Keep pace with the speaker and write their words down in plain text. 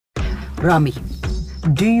Ramy,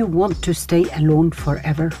 do you want to stay alone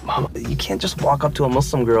forever? Mom, you can't just walk up to a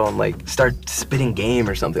Muslim girl and like start spitting game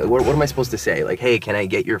or something. What am I supposed to say? Like, hey, can I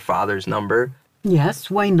get your father's number?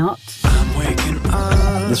 Yes, why not?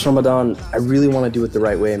 This Ramadan, I really want to do it the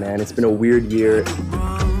right way, man. It's been a weird year.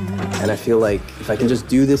 And I feel like if I can just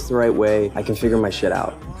do this the right way, I can figure my shit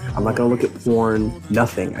out. I'm not gonna look at porn,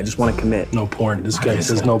 nothing. I just want to commit. No porn. This guy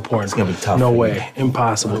says no porn. It's gonna be tough. No way.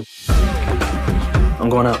 Impossible. I'm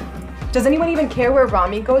going out. Does anyone even care where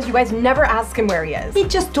Ramy goes? You guys never ask him where he is. He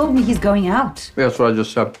just told me he's going out. Yeah, that's what I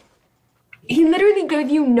just said. He literally gave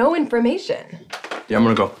you no information. Yeah, I'm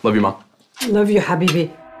gonna go. Love you, Mom. Love you,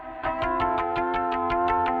 Habibi.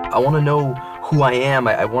 I want to know who I am.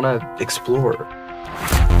 I want to explore.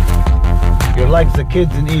 You're like the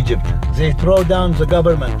kids in Egypt. They throw down the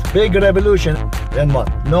government. Big revolution. Then what?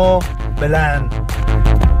 No plan.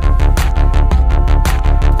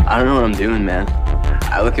 I don't know what I'm doing, man.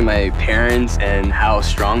 I look at my parents and how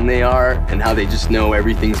strong they are and how they just know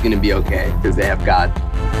everything's gonna be okay because they have God.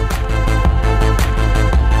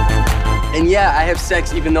 And yeah, I have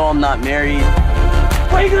sex even though I'm not married.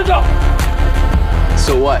 Where are you gonna go?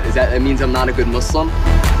 So what? That means I'm not a good Muslim?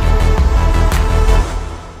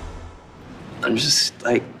 I'm just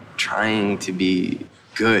like trying to be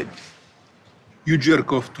good. You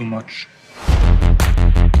jerk off too much.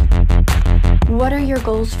 What are your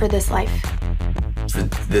goals for this life? For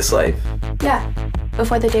this life? Yeah,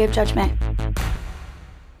 before the day of judgment.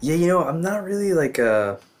 Yeah, you know, I'm not really like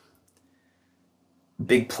a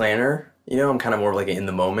big planner. You know, I'm kind of more of like an in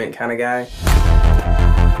the moment kind of guy.